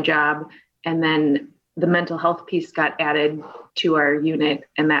because of my job. And then the mental health piece got added to our unit,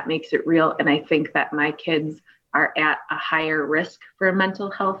 and that makes it real. And I think that my kids are at a higher risk for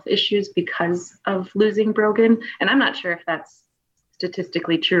mental health issues because of losing Brogan. And I'm not sure if that's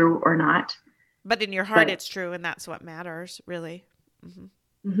statistically true or not. But in your heart, it's true, and that's what matters, really.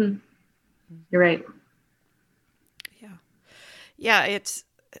 Mm-hmm. Mm-hmm. You're right. Yeah. Yeah,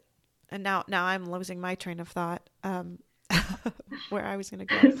 and now I'm losing my train of thought, where I was going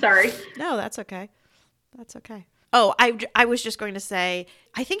to go. Sorry. No, that's okay. That's okay. Oh, I was just going to say,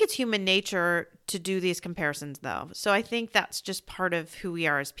 I think it's human nature to do these comparisons, though. So I think that's just part of who we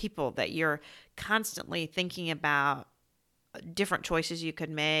are as people, that you're constantly thinking about different choices you could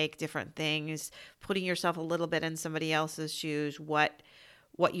make, different things, putting yourself a little bit in somebody else's shoes, what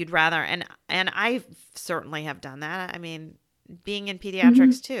you'd rather. And I certainly have done that. I mean, being in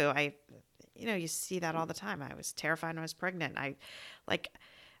pediatrics too, you see that all the time. I was terrified when I was pregnant.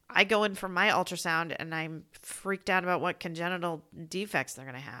 I go in for my ultrasound and I'm freaked out about what congenital defects they're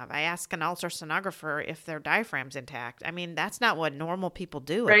going to have. I ask an ultrasonographer if their diaphragm's intact. I mean, that's not what normal people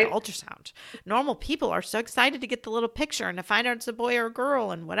do at the ultrasound. Normal people are so excited to get the little picture and to find out it's a boy or a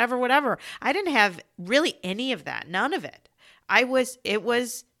girl and whatever. I didn't have really any of that. None of it. It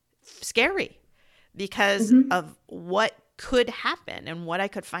was scary because of what could happen and what I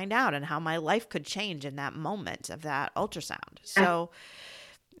could find out and how my life could change in that moment of that ultrasound. So,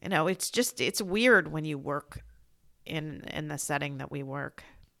 it's weird when you work in the setting that we work.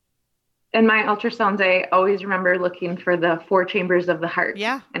 In my ultrasounds, I always remember looking for the 4 chambers of the heart.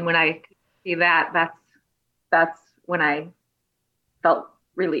 Yeah. And when I see that's when I felt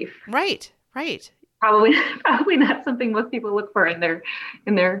relief. Right. Probably not something most people look for in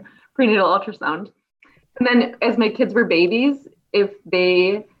their prenatal ultrasound. And then as my kids were babies, if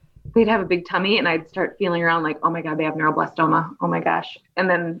they'd have a big tummy and I'd start feeling around like, oh my God, they have neuroblastoma. Oh my gosh. And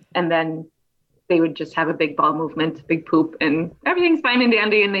then they would just have a big bowel movement, big poop, and everything's fine and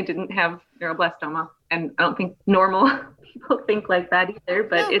dandy. And they didn't have neuroblastoma. And I don't think normal people think like that either,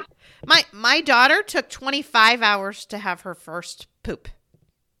 but no. My daughter took 25 hours to have her first poop.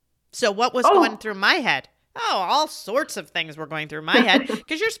 So what was going through my head? Oh, all sorts of things were going through my head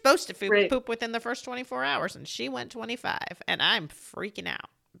because you're supposed to poop within the first 24 hours. And she went 25 and I'm freaking out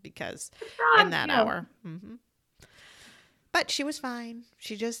because in that hour. Mm-hmm. But she was fine.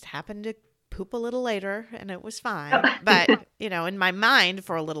 She just happened to poop a little later and it was fine. But, in my mind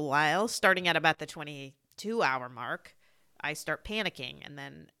for a little while, starting at about the 22-hour mark, I start panicking and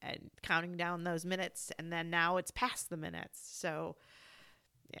then counting down those minutes. And then now it's past the minutes. So,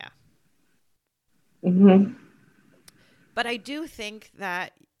 yeah. Mm-hmm. But I do think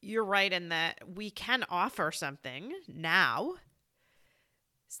that you're right in that we can offer something now.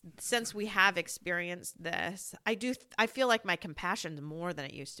 Since we have experienced this, I feel like my compassion's more than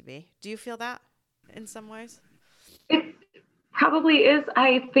it used to be. Do you feel that in some ways? It probably is.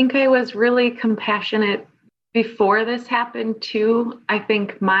 I think I was really compassionate before this happened too. I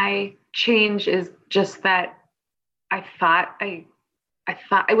think my change is just that I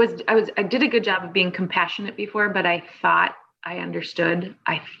did a good job of being compassionate before, but I thought I understood.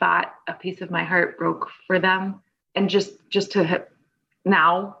 I thought a piece of my heart broke for them. And just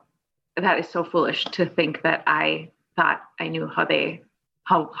now, that is so foolish to think that I thought I knew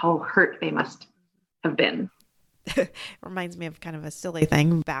how hurt they must have been. Reminds me of kind of a silly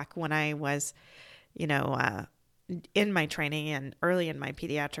thing back when I was, in my training and early in my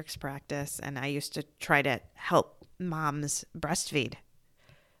pediatrics practice. And I used to try to help moms breastfeed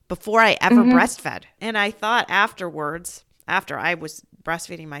before I ever breastfed. And I thought afterwards, after I was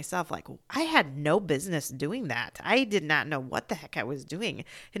breastfeeding myself, like, I had no business doing that. I did not know what the heck I was doing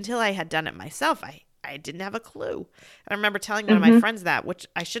until I had done it myself. I didn't have a clue. I remember telling one of my friends that, which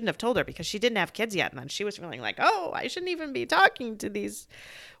I shouldn't have told her because she didn't have kids yet. And then she was feeling like, oh, I shouldn't even be talking to these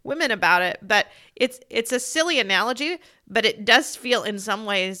women about it. But it's a silly analogy, but it does feel in some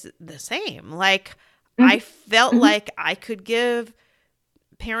ways the same. Like I felt like I could give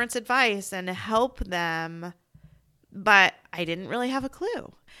parents advice and help them, but I didn't really have a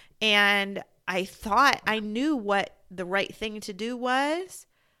clue. And I thought I knew what the right thing to do was,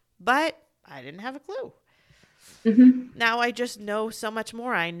 but I didn't have a clue. Now I just know so much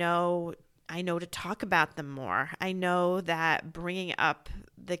more. I know to talk about them more. I know that bringing up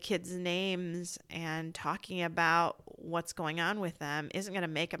the kids' names and talking about what's going on with them isn't going to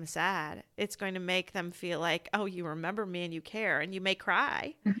make them sad. It's going to make them feel like, oh, you remember me and you care, and you may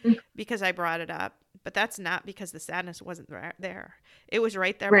cry because I brought it up. But that's not because the sadness wasn't there. It was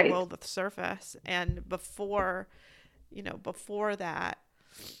right there below the surface. And before that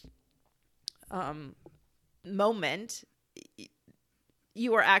moment,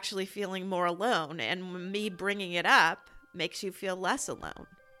 you are actually feeling more alone. And me bringing it up makes you feel less alone.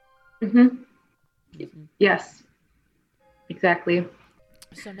 Yes, exactly.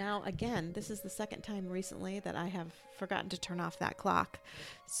 So now, again, this is the second time recently that I have forgotten to turn off that clock.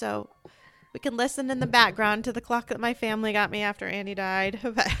 So we can listen in the background to the clock that my family got me after Andy died.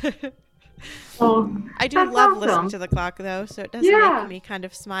 I do love listening to the clock, though, so it does make me kind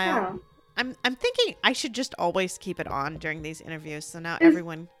of smile. Yeah. I'm thinking I should just always keep it on during these interviews, so now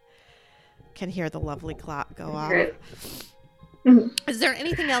everyone can hear the lovely clock go off. Is there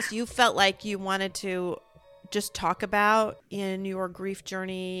anything else you felt like you wanted to just talk about in your grief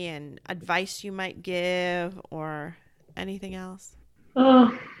journey and advice you might give or anything else?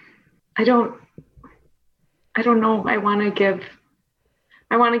 I don't know. I want to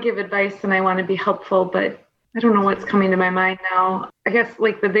give advice and I want to be helpful, but I don't know what's coming to my mind now. I guess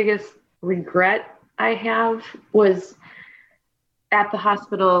like the biggest regret I have was at the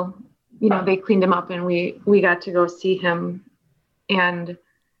hospital. You know, they cleaned him up and we got to go see him, and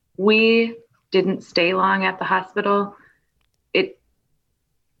we didn't stay long at the hospital.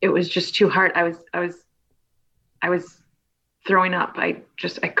 It was just too hard. I was throwing up. I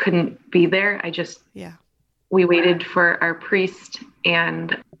couldn't be there. We waited for our priest,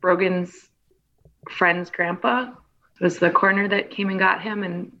 and Brogan's friend's grandpa was the coroner that came and got him,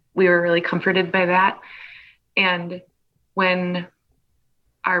 and we were really comforted by that. And when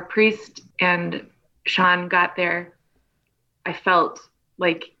our priest and Sean got there, I felt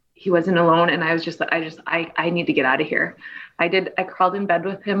like he wasn't alone, and I was just I need to get out of here. I crawled in bed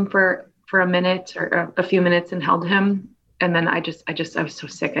with him for a minute or a few minutes and held him, and then I was so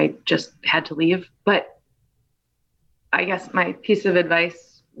sick I just had to leave. But I guess my piece of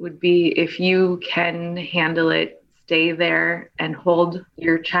advice would be, if you can handle it, stay there and hold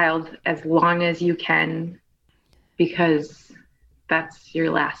your child as long as you can, because that's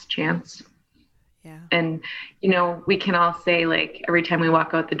your last chance. Yeah. And, you know, we can all say, like, every time we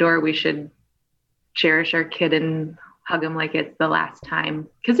walk out the door, we should cherish our kid and hug him like it's the last time,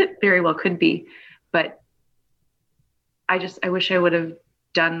 because it very well could be. But I wish I would have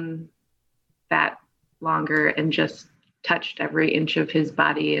done that longer and just touched every inch of his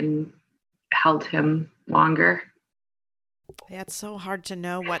body and held him longer. Yeah, it's so hard to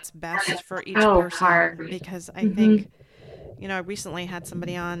know what's best for each So person, hard. because I think, you know, I recently had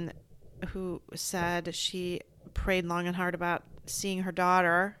somebody on who said she prayed long and hard about seeing her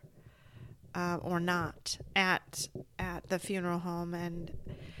daughter or not at the funeral home,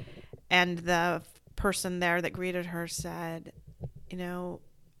 and the person there that greeted her said, you know,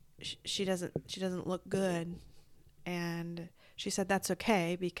 she doesn't look good, and she said that's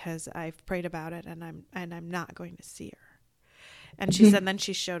okay because I've prayed about it and I'm not going to see her. And she said then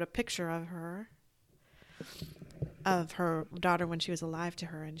she showed a picture of her daughter when she was alive to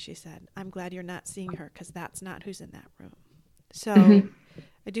her, and she said, I'm glad you're not seeing her because that's not who's in that room. So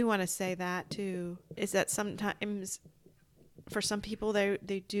I do want to say that too, is that sometimes for some people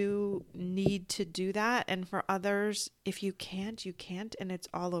they do need to do that, and for others, if you can't, you can't, and it's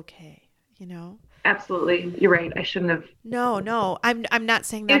all okay, you know? Absolutely. You're right. I shouldn't have. No, I'm not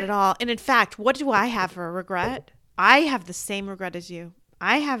saying that at all. And in fact, what do I have for a regret? I have the same regret as you.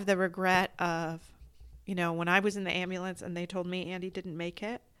 I have the regret of, you know, when I was in the ambulance and they told me Andy didn't make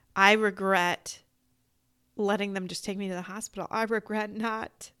it, I regret letting them just take me to the hospital. I regret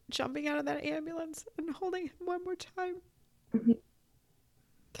not jumping out of that ambulance and holding him one more time.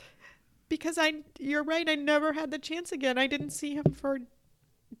 Because you're right, I never had the chance again. I didn't see him for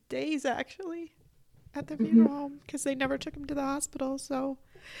days, actually, at the funeral home, because they never took him to the hospital. So,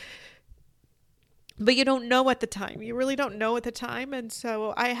 but you don't know at the time. You really don't know at the time. And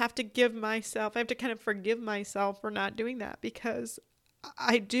so I have to kind of forgive myself for not doing that, because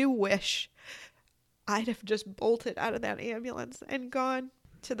I do wish I'd have just bolted out of that ambulance and gone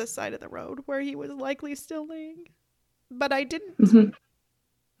to the side of the road where he was likely still laying. But I didn't.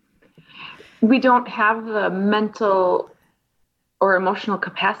 We don't have the mental or emotional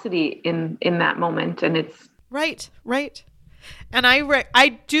capacity in that moment, and it's right. And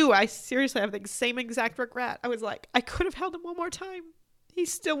I seriously have the same exact regret. I was like, I could have held him one more time. He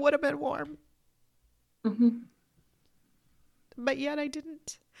still would have been warm. But yet I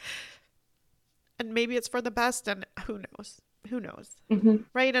didn't. And maybe it's for the best, and who knows?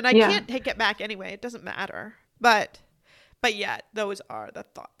 Right? And I can't take it back anyway. It doesn't matter. But yet those are the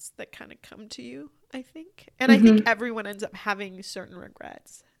thoughts that kind of come to you, I think. And I think everyone ends up having certain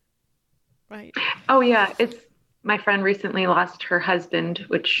regrets. Right? Oh yeah, my friend recently lost her husband,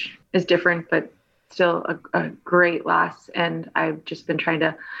 which is different, but still a great loss. And I've just been trying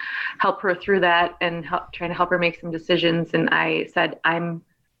to help her through that and trying to help her make some decisions. And I said, I'm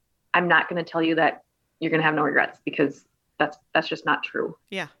not going to tell you that you're going to have no regrets, because that's just not true.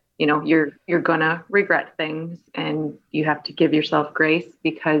 Yeah. You know, you're going to regret things, and you have to give yourself grace,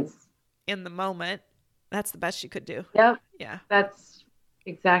 because in the moment, that's the best you could do. Yep. Yeah. That's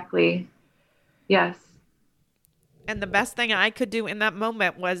exactly. Yes. And the best thing I could do in that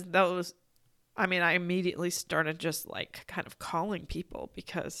moment was I immediately started just like kind of calling people,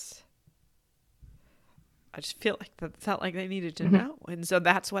 because I just felt like they needed to know. And so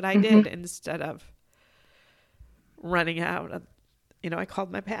that's what I did instead of running out of, I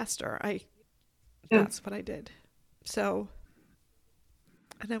called my pastor. That's what I did. So,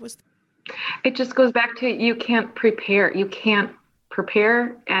 and it just goes back to, you can't prepare. You can't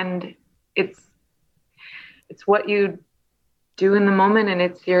prepare, and it's what you do in the moment, and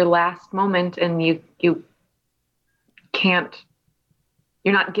it's your last moment, and you can't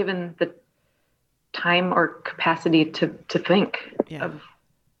you're not given the time or capacity to think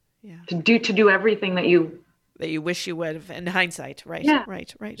to do everything that you wish you would have in hindsight. Right. Yeah.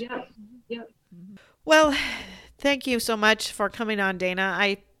 Right. Yeah. Yeah. Well, thank you so much for coming on, Dana.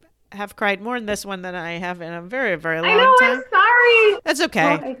 I have cried more in this one than I have in a very, very long time. I'm sorry. That's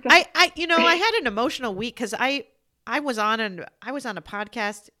okay. Oh, I had an emotional week because I was on a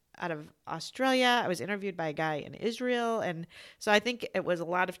podcast out of Australia. I was interviewed by a guy in Israel. And so I think it was a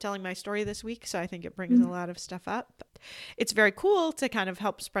lot of telling my story this week. So I think it brings a lot of stuff up. But it's very cool to kind of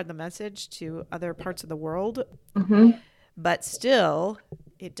help spread the message to other parts of the world. Mm-hmm. But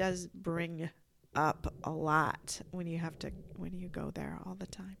it does bring up a lot when you go there all the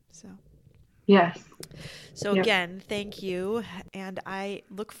time. So yes. So again, thank you. And I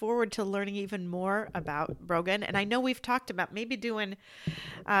look forward to learning even more about Brogan. And I know we've talked about maybe doing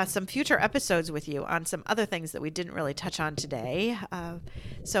some future episodes with you on some other things that we didn't really touch on today.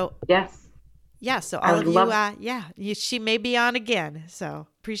 Yes. Yeah. So all of you, she may be on again. So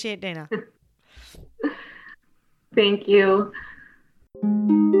appreciate Dana. Thank you.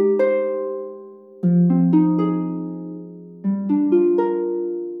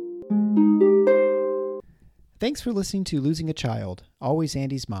 Thanks for listening to Losing a Child, Always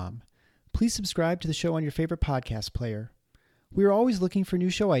Andy's Mom. Please subscribe to the show on your favorite podcast player. We are always looking for new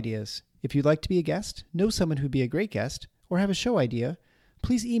show ideas. If you'd like to be a guest, know someone who'd be a great guest, or have a show idea,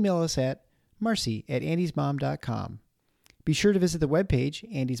 please email us at marcy@andysmom.com. Be sure to visit the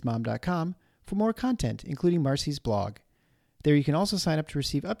webpage, andysmom.com, for more content, including Marcy's blog. There you can also sign up to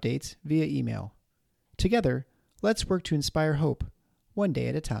receive updates via email. Together, let's work to inspire hope, one day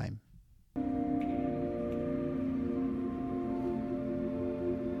at a time.